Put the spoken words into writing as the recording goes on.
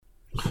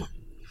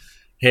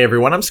Hey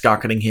everyone, I'm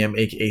Scott Cunningham,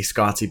 aka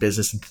Scottsy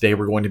Business, and today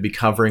we're going to be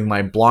covering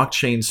my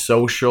blockchain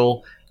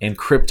social and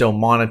crypto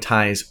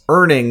monetize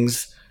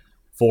earnings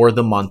for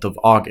the month of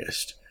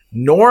August.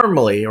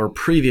 Normally, or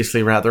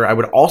previously rather, I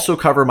would also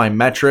cover my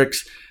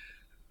metrics,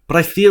 but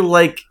I feel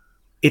like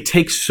it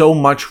takes so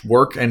much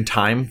work and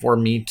time for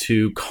me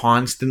to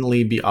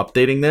constantly be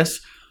updating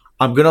this.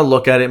 I'm going to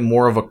look at it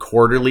more of a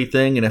quarterly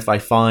thing, and if I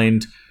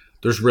find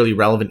there's really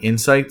relevant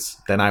insights,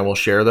 then I will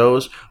share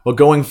those. But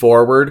going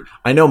forward,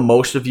 I know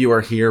most of you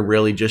are here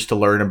really just to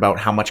learn about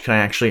how much can I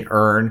actually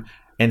earn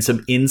and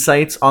some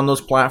insights on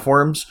those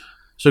platforms.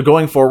 So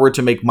going forward,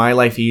 to make my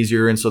life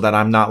easier and so that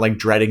I'm not like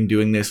dreading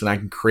doing this and I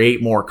can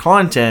create more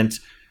content,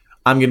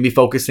 I'm going to be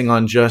focusing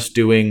on just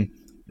doing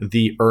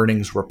the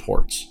earnings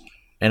reports.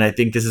 And I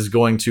think this is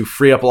going to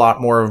free up a lot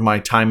more of my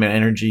time and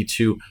energy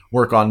to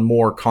work on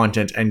more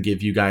content and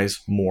give you guys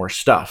more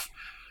stuff.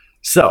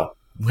 So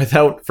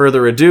without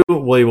further ado,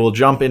 we will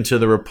jump into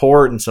the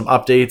report and some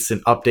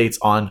updates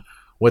on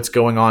what's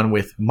going on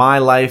with my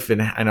life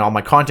and all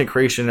my content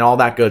creation and all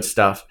that good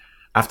stuff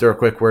after a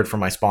quick word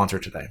from my sponsor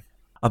today.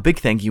 A big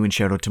thank you and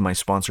shout out to my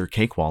sponsor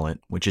Cake Wallet,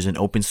 which is an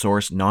open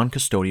source,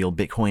 non-custodial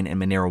Bitcoin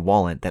and Monero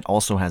wallet that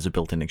also has a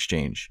built-in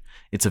exchange.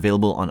 It's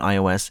available on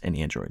iOS and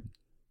Android.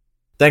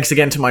 Thanks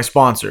again to my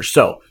sponsor.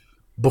 So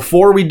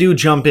before we do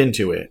jump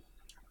into it,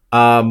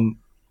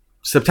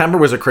 September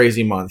was a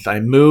crazy month.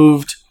 I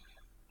moved.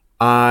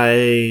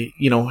 I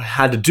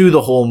had to do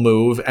the whole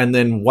move. And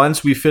then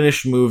once we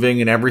finished moving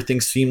and everything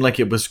seemed like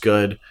it was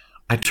good,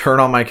 I turn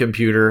on my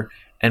computer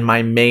and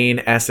my main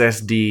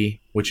SSD,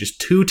 which is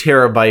 2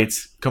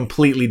 terabytes,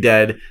 completely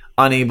dead,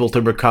 unable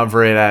to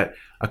recover it at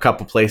a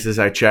couple places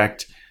I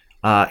checked.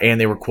 And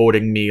they were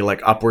quoting me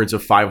like upwards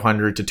of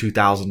 $500 to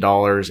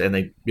 $2,000,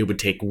 and it would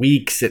take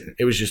weeks.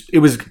 It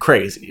was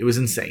crazy. It was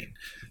insane.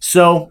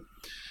 So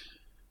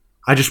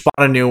I just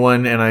bought a new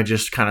one and I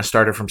just kind of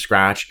started from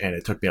scratch, and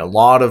it took me a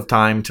lot of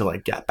time to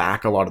like get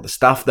back a lot of the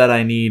stuff that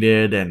I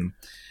needed and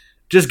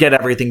just get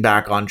everything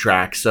back on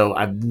track. So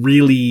I'm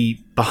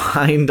really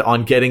behind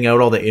on getting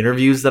out all the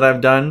interviews that I've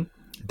done.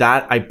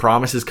 That I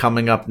promise is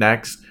coming up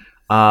next.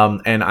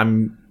 And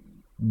I'm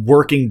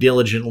working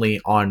diligently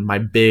on my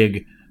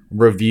big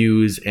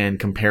reviews and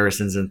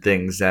comparisons and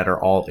things that are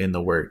all in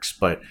the works.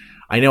 But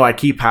I know I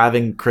keep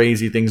having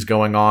crazy things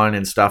going on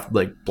and stuff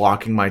like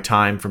blocking my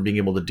time from being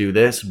able to do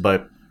this,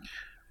 but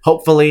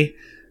hopefully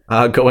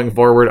going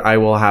forward, I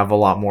will have a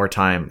lot more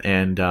time,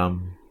 and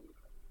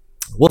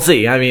we'll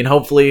see. I mean,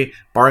 hopefully,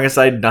 barring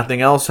aside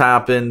nothing else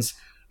happens,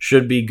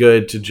 should be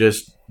good to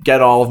just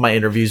get all of my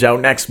interviews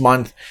out next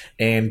month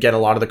and get a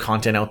lot of the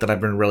content out that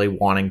I've been really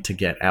wanting to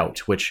get out,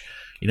 which,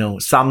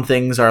 some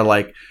things are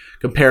like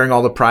comparing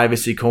all the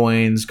privacy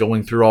coins,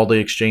 going through all the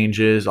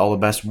exchanges, all the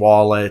best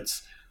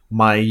wallets,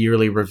 my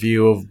yearly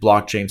review of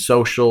blockchain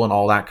social and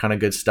all that kind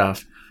of good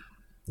stuff.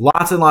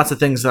 Lots and lots of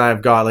things that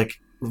I've got like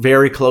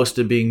very close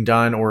to being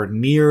done or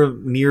near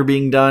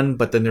being done,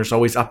 but then there's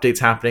always updates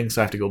happening,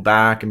 so I have to go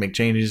back and make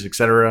changes,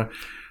 etc.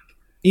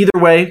 Either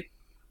way,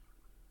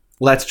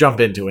 let's jump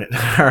into it.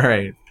 All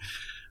right.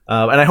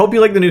 And I hope you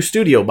like the new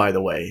studio, by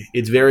the way.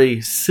 It's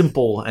very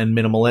simple and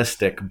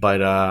minimalistic,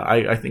 but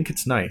I think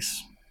it's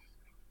nice.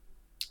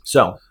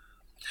 So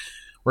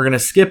we're going to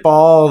skip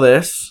all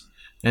this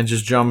and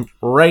just jump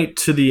right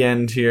to the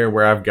end here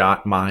where I've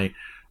got my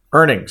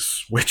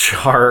earnings, which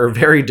are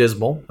very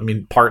dismal. I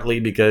mean, partly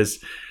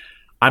because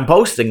I'm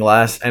posting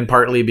less and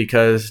partly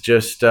because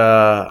just,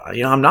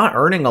 I'm not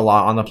earning a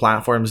lot on the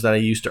platforms that I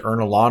used to earn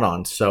a lot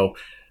on. So,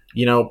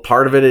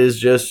 part of it is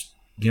just,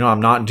 I'm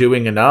not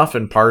doing enough.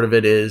 And part of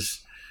it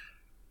is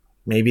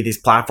maybe these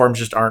platforms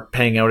just aren't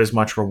paying out as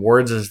much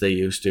rewards as they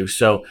used to.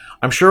 So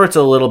I'm sure it's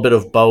a little bit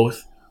of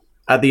both.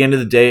 At the end of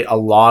the day, a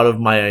lot of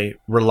my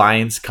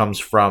reliance comes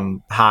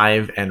from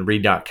Hive and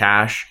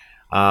Read.Cash.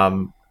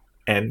 And,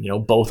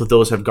 both of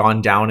those have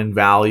gone down in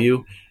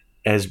value,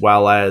 as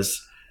well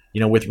as,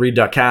 with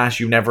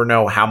Read.Cash, you never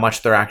know how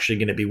much they're actually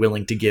going to be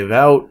willing to give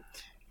out.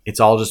 It's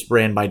all just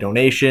ran by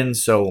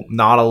donations. So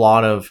not a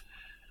lot of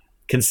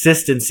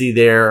consistency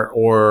there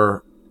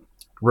or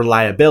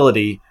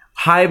reliability.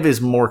 Hive is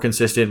more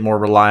consistent, more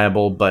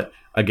reliable, but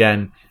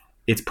again,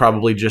 it's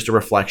probably just a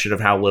reflection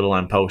of how little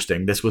I'm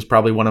posting. This was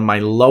probably one of my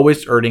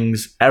lowest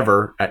earnings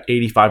ever at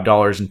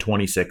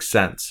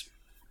 $85.26.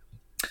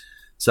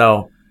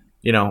 So,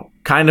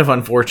 kind of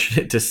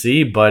unfortunate to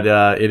see, but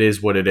it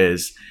is what it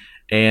is.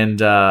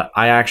 And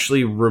I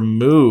actually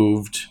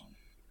removed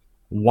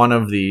one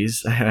of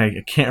these.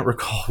 I can't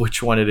recall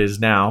which one it is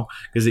now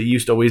because it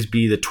used to always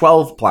be the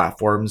 12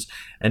 platforms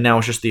and now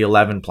it's just the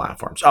 11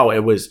 platforms. Oh,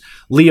 it was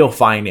Leo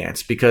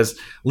Finance, because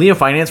Leo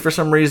Finance, for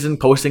some reason,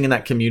 posting in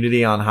that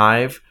community on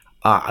Hive,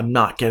 I'm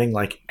not getting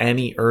like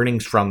any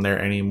earnings from there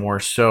anymore.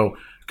 So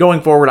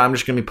going forward, I'm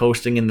just going to be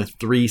posting in the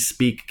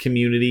 3Speak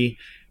community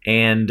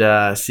and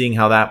seeing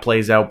how that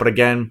plays out. But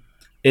again,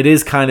 it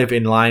is kind of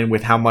in line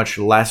with how much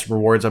less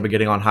rewards I've been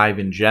getting on Hive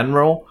in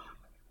general.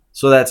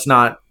 So that's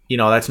not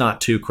that's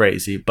not too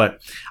crazy,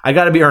 but I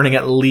got to be earning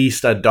at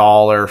least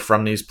 $1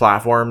 from these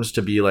platforms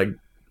to be like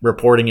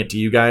reporting it to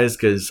you guys,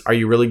 because are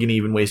you really going to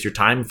even waste your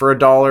time for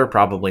 $1?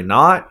 Probably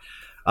not.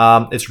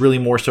 It's really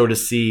more so to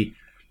see,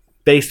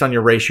 based on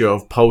your ratio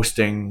of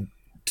posting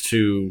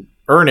to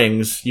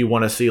earnings, you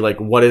want to see like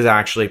what is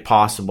actually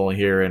possible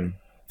here. And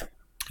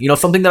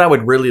something that I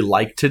would really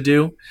like to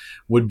do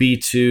would be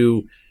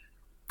to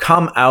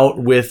come out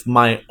with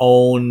my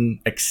own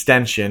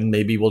extension.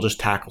 Maybe we'll just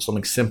tackle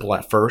something simple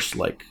at first,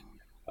 like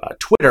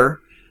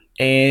Twitter,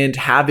 and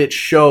have it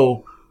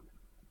show,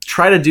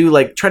 try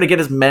to get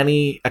as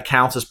many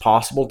accounts as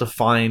possible to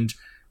find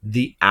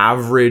the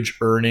average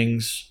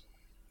earnings,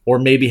 or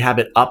maybe have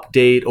it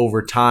update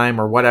over time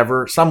or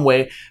whatever, some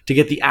way to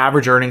get the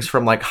average earnings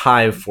from like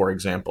Hive, for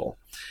example.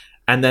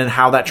 And then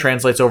how that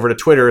translates over to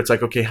Twitter, it's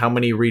like, okay, how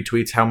many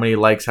retweets, how many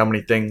likes, how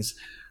many things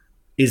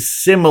is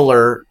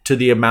similar to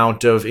the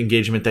amount of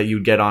engagement that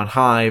you'd get on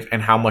Hive,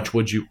 and how much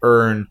would you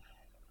earn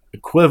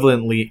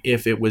equivalently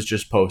if it was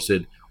just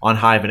posted on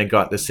Hive and it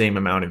got the same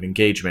amount of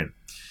engagement.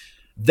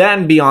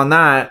 Then beyond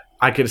that,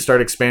 I could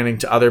start expanding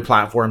to other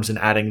platforms and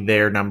adding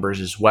their numbers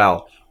as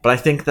well. But I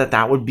think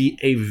that would be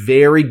a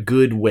very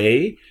good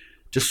way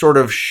to sort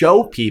of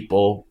show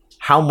people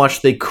how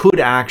much they could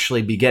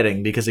actually be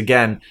getting. Because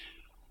again,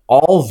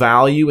 all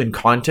value in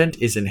content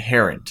is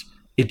inherent.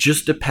 It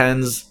just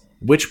depends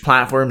which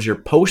platforms you're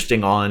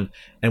posting on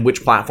and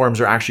which platforms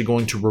are actually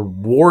going to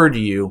reward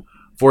you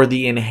for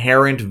the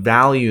inherent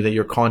value that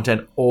your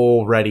content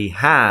already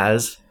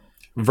has,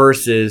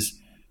 versus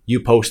you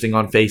posting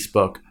on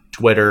Facebook,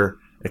 Twitter,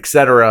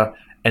 etc.,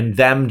 and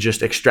them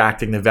just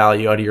extracting the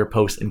value out of your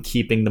post and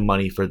keeping the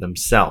money for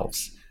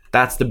themselves.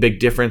 That's the big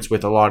difference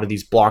with a lot of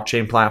these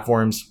blockchain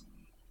platforms.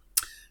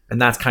 And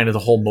that's kind of the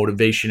whole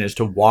motivation as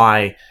to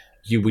why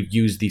you would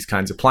use these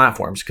kinds of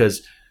platforms,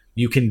 because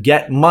you can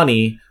get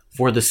money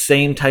for the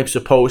same types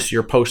of posts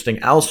you're posting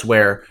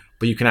elsewhere,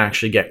 but you can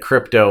actually get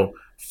crypto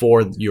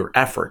for your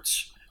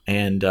efforts.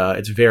 And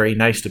it's very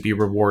nice to be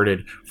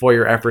rewarded for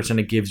your efforts, and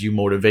it gives you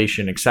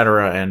motivation,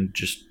 etc., and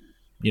just,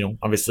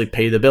 obviously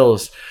pay the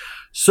bills.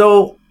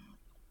 So,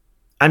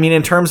 I mean,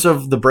 in terms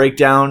of the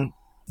breakdown,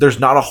 there's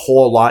not a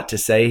whole lot to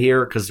say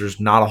here because there's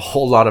not a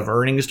whole lot of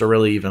earnings to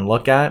really even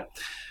look at.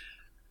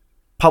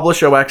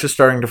 PublishOX is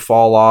starting to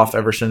fall off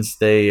ever since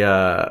they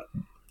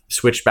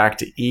switched back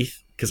to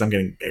ETH, because I'm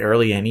getting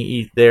barely any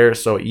ETH there.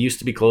 So it used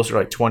to be closer to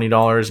like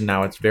 $20, and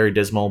now it's very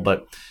dismal.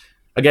 But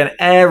again,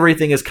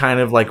 everything is kind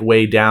of like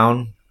way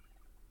down.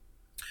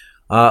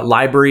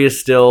 Library is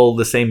still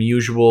the same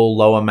usual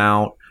low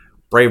amount.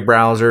 Brave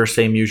Browser,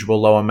 same usual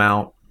low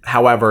amount.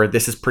 However,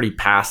 this is pretty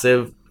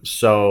passive,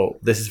 so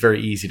this is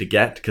very easy to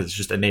get because it's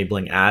just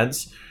enabling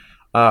ads.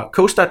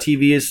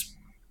 Coast.tv is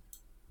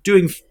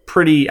doing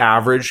pretty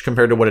average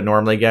compared to what it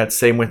normally gets.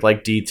 Same with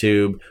like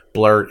DTube,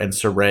 Blurt, and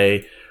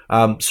Saray.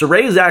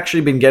 Saray has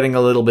actually been getting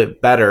a little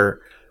bit better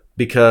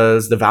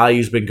because the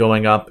value's been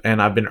going up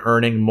and I've been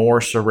earning more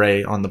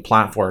Saray on the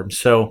platform.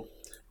 So,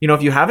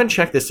 if you haven't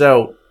checked this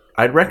out,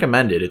 I'd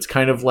recommend it. It's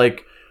kind of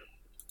like,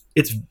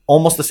 it's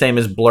almost the same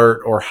as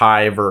Blurt or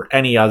Hive or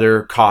any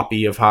other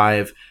copy of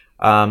Hive.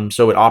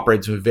 So it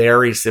operates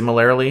very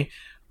similarly.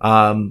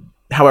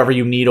 However,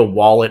 you need a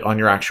wallet on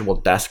your actual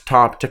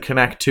desktop to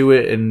connect to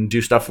it and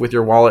do stuff with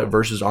your wallet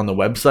versus on the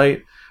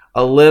website.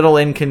 A little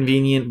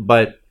inconvenient,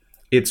 but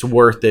it's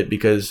worth it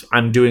because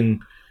I'm getting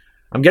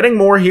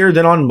more here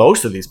than on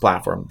most of these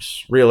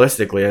platforms.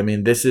 Realistically, I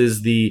mean, this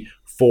is the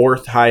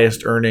 4th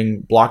highest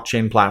earning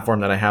blockchain platform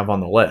that I have on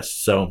the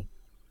list. So,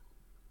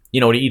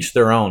 to each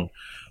their own.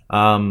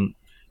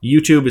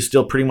 YouTube is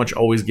still pretty much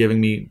always giving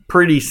me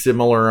pretty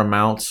similar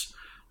amounts.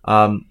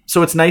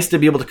 So it's nice to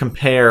be able to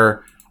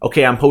compare,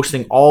 okay, I'm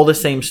posting all the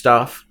same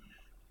stuff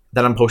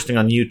that I'm posting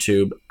on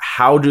YouTube.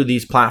 How do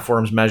these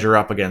platforms measure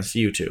up against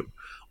YouTube?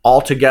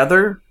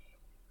 Altogether,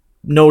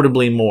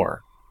 notably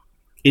more.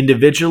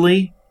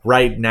 Individually,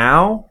 right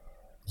now,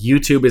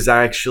 YouTube is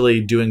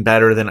actually doing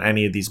better than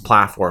any of these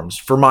platforms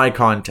for my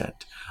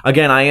content.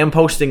 Again, I am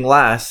posting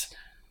less,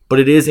 but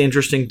it is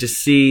interesting to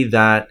see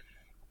that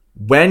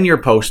when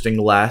you're posting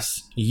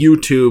less,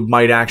 YouTube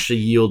might actually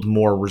yield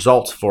more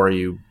results for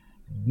you.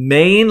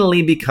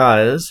 Mainly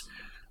because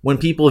when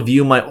people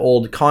view my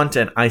old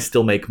content, I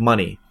still make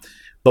money.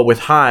 But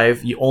with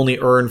Hive, you only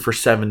earn for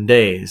 7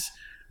 days.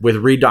 With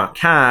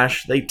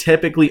Read.Cash, they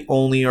typically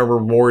only are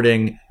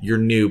rewarding your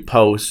new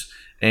posts.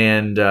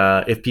 And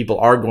if people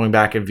are going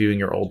back and viewing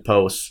your old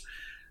posts,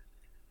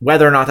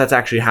 whether or not that's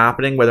actually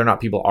happening, whether or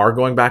not people are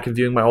going back and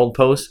viewing my old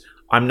posts,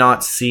 I'm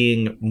not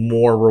seeing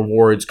more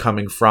rewards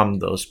coming from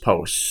those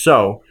posts.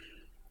 So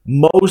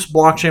most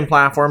blockchain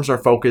platforms are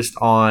focused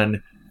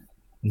on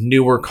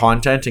newer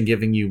content and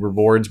giving you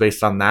rewards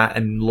based on that,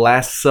 and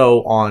less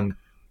so on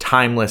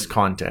timeless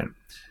content.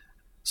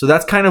 So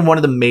that's kind of one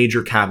of the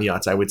major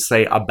caveats I would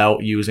say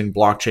about using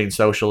blockchain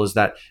social, is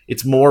that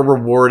it's more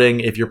rewarding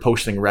if you're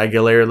posting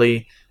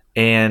regularly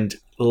and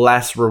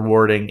less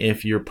rewarding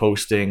if you're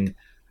posting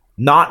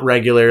not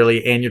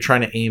regularly and you're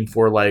trying to aim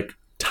for like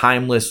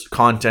timeless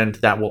content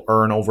that will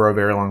earn over a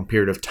very long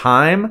period of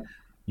time.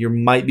 You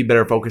might be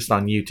better focused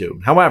on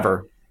YouTube.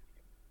 However,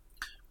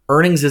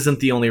 earnings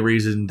isn't the only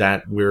reason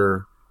that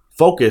we're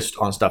focused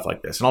on stuff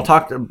like this. And I'll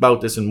talk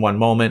about this in one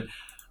moment.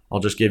 I'll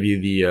just give you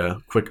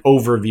the quick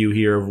overview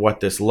here of what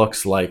this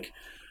looks like.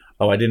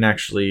 Oh, I didn't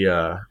actually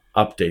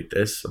update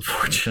this,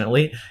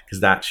 unfortunately,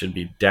 because that should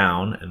be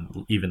down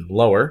and even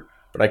lower.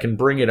 But I can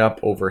bring it up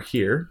over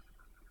here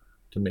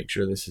to make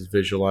sure this is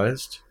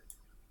visualized.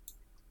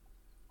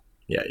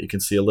 Yeah, you can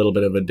see a little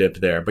bit of a dip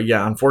there. But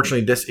yeah,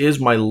 unfortunately, this is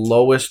my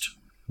lowest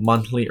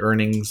monthly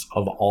earnings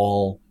of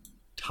all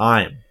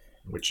time,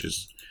 which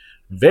is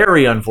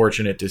very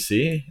unfortunate to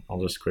see.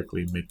 I'll just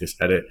quickly make this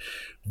edit.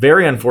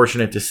 Very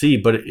unfortunate to see,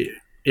 but it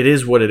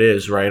is what it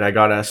is, right? I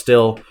gotta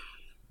still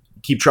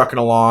keep trucking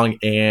along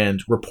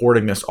and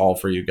reporting this all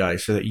for you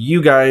guys so that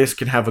you guys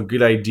can have a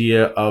good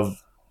idea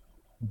of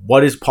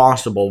what is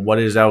possible, what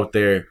is out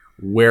there,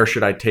 where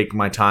should I take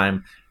my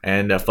time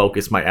and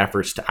focus my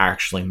efforts to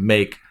actually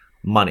make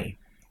money.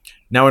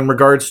 Now, in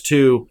regards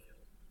to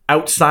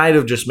outside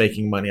of just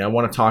making money, I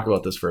want to talk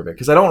about this for a bit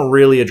because I don't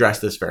really address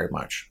this very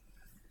much.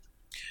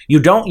 You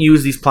don't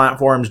use these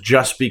platforms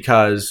just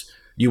because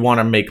you want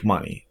to make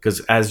money, because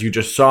as you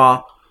just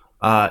saw,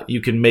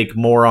 you can make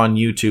more on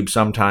YouTube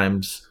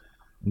sometimes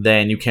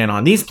than you can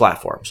on these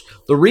platforms.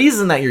 The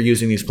reason that you're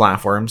using these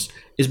platforms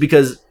is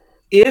because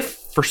if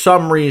for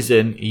some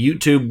reason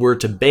YouTube were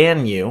to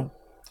ban you,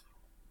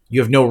 you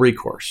have no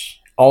recourse.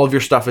 All of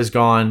your stuff is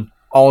gone.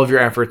 All of your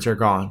efforts are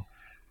gone.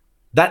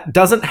 That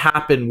doesn't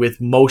happen with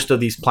most of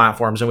these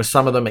platforms, and with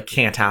some of them it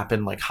can't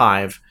happen, like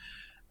Hive.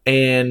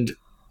 And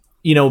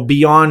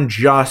beyond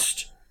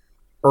just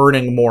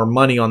earning more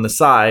money on the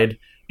side,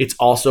 it's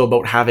also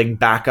about having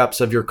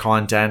backups of your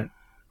content,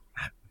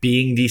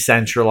 being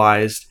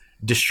decentralized,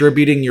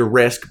 distributing your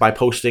risk by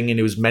posting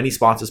into as many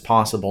spots as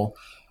possible.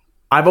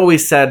 I've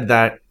always said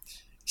that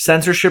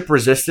censorship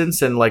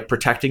resistance and like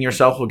protecting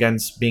yourself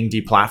against being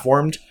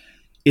deplatformed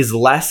is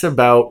less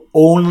about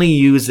only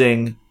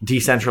using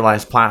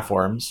decentralized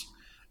platforms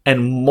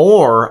and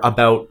more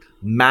about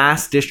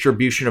mass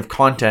distribution of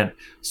content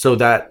so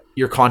that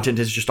your content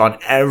is just on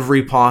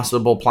every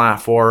possible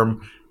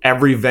platform,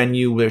 every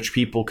venue which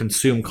people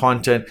consume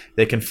content.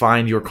 They can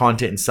find your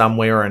content in some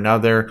way or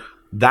another.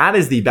 That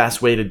is the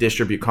best way to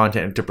distribute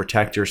content and to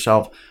protect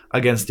yourself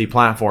against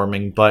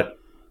deplatforming. But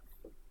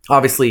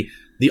obviously,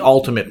 the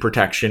ultimate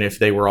protection, if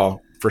they were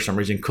all, for some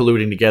reason,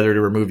 colluding together to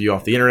remove you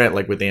off the internet,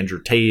 like with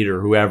Andrew Tate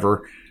or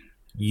whoever,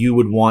 you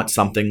would want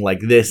something like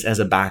this as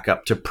a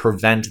backup to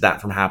prevent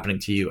that from happening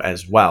to you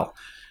as well.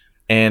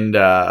 And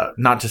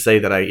not to say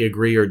that I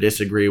agree or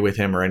disagree with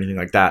him or anything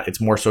like that.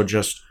 It's more so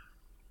just,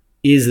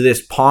 is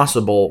this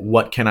possible?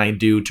 What can I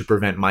do to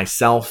prevent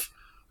myself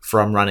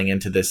from running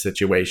into this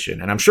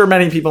situation? And I'm sure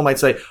many people might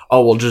say,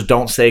 oh, well, just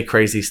don't say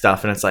crazy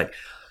stuff. And it's like,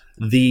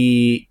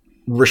 the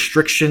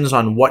restrictions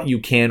on what you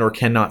can or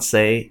cannot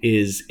say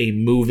is a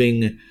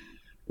moving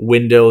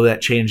window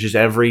that changes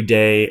every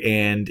day,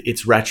 and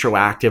it's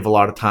retroactive a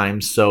lot of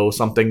times. So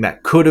something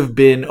that could have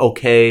been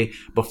okay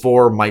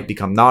before might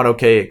become not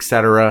okay,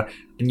 etc.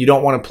 And you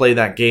don't want to play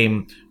that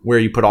game where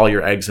you put all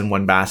your eggs in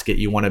one basket.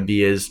 You want to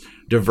be as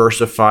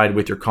diversified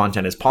with your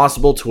content as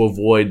possible to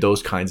avoid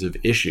those kinds of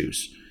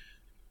issues.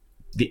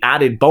 The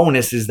added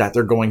bonus is that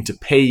they're going to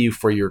pay you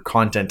for your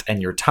content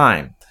and your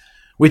time.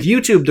 With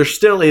YouTube, there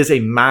still is a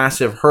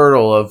massive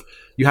hurdle of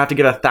you have to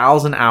get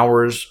 1,000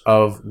 hours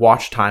of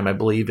watch time, I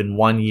believe, in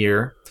 1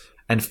 year,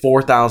 and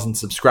 4,000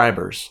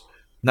 subscribers.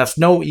 And that's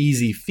no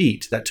easy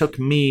feat. That took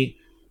me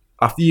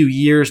a few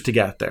years to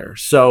get there.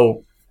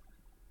 So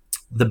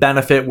the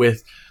benefit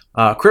with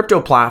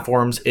crypto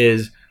platforms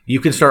is you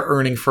can start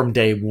earning from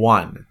day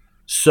one.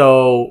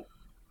 So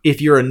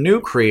if you're a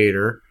new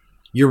creator,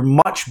 you're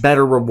much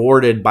better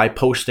rewarded by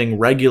posting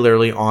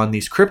regularly on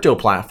these crypto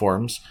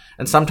platforms.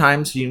 And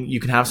sometimes you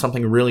can have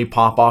something really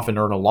pop off and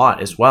earn a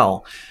lot as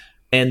well.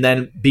 And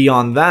then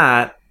beyond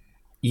that,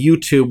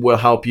 YouTube will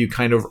help you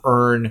kind of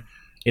earn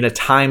in a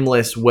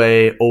timeless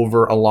way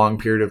over a long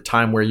period of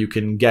time, where you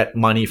can get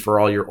money for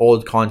all your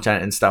old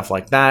content and stuff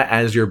like that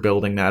as you're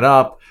building that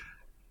up.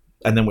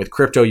 And then with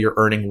crypto, you're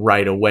earning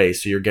right away.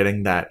 So you're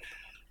getting that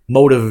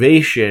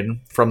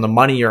motivation from the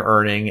money you're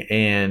earning,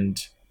 and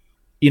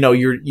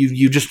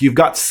you've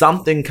got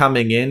something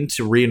coming in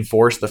to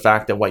reinforce the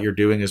fact that what you're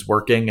doing is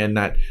working, and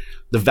that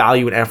the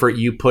value and effort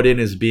you put in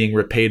is being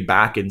repaid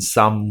back in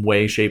some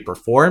way, shape, or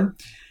form.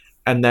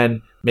 And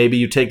then maybe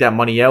you take that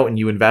money out and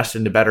you invest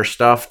into better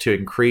stuff to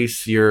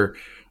increase your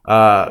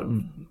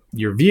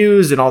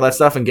views and all that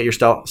stuff, and get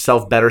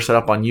yourself better set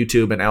up on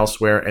YouTube and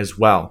elsewhere as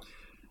well.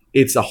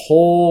 It's a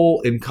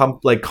whole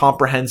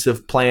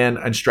comprehensive plan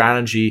and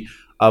strategy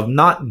of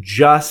not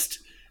just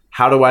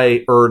how do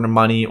I earn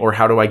money or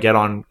how do I get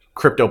on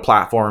crypto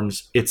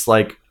platforms. It's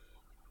like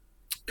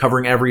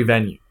covering every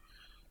venue,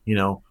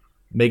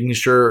 making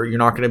sure you're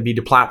not going to be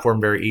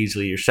deplatformed very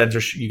easily.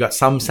 You got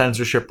some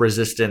censorship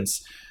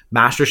resistance,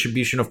 mass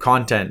distribution of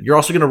content. You're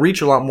also going to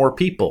reach a lot more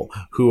people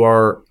who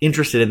are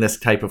interested in this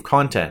type of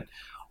content.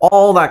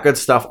 All that good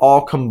stuff,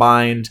 all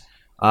combined,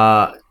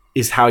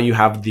 is how you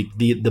have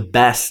the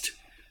best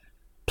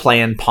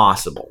plan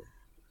possible.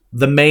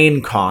 The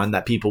main con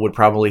that people would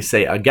probably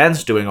say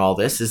against doing all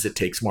this is it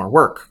takes more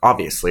work,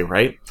 obviously,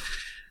 right?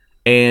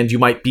 And you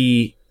might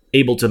be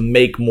able to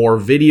make more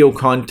video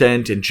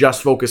content and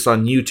just focus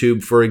on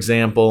YouTube, for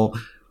example.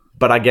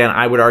 But again,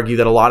 I would argue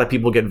that a lot of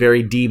people get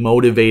very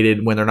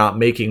demotivated when they're not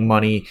making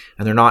money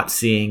and they're not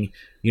seeing,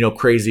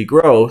 crazy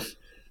growth.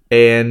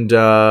 And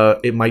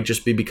it might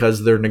just be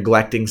because they're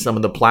neglecting some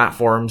of the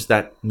platforms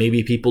that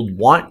maybe people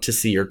want to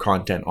see your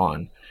content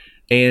on.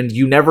 And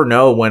you never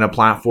know when a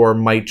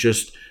platform might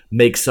just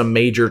make some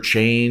major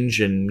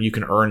change and you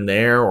can earn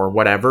there or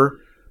whatever.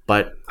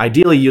 But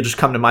ideally, you'll just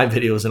come to my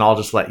videos and I'll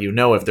just let you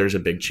know if there's a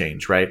big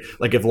change, right?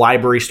 Like if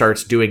LBRY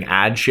starts doing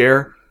ad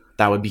share,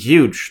 that would be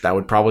huge. That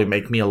would probably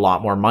make me a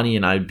lot more money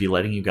and I'd be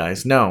letting you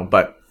guys know.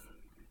 But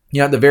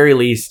at the very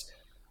least,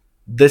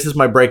 this is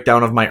my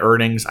breakdown of my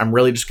earnings. I'm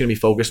really just going to be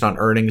focused on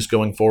earnings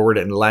going forward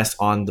and less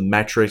on the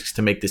metrics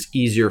to make this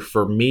easier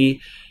for me.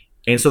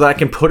 And so that I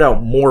can put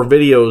out more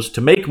videos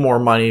to make more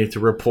money to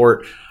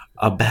report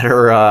a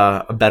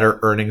better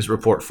earnings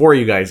report for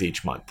you guys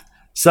each month.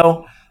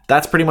 So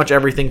that's pretty much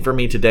everything for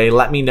me today.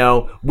 Let me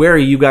know, where are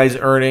you guys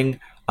earning?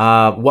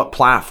 What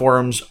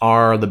platforms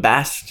are the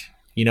best?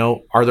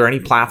 Are there any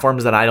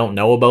platforms that I don't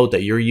know about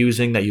that you're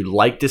using that you'd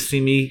like to see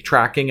me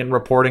tracking and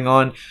reporting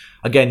on?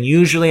 Again,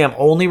 usually I'm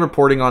only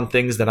reporting on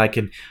things that I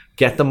can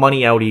get the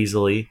money out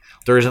easily.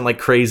 There isn't like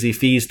crazy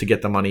fees to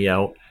get the money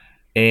out,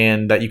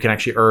 and that you can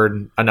actually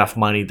earn enough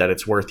money that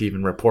it's worth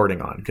even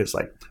reporting on. Because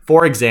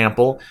for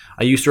example,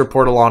 I used to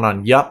report a lot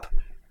on Yup.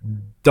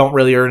 Don't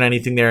really earn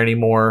anything there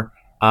anymore.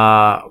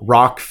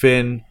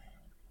 Rockfin,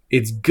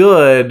 it's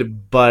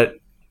good, but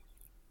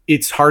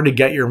it's hard to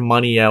get your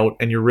money out,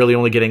 and you're really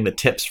only getting the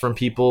tips from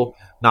people,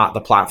 not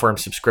the platform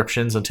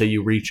subscriptions, until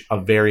you reach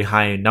a very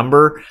high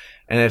number.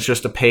 And it's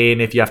just a pain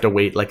if you have to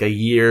wait like a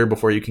year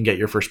before you can get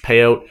your first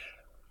payout.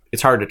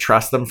 It's hard to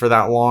trust them for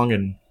that long,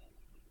 and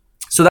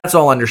so that's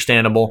all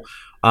understandable.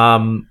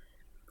 And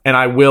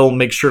I will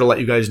make sure to let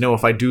you guys know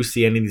if I do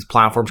see any of these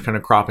platforms kind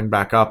of cropping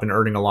back up and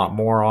earning a lot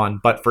more on.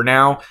 But for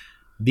now,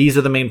 these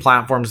are the main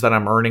platforms that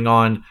I'm earning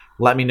on.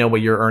 Let me know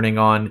what you're earning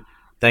on.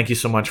 Thank you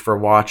so much for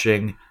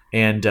watching.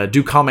 And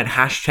do comment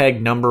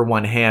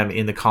 #1ham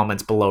in the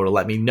comments below to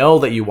let me know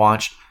that you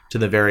watched to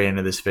the very end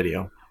of this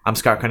video. I'm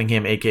Scott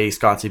Cunningham, aka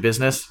Scottsy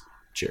Business.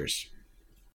 Cheers.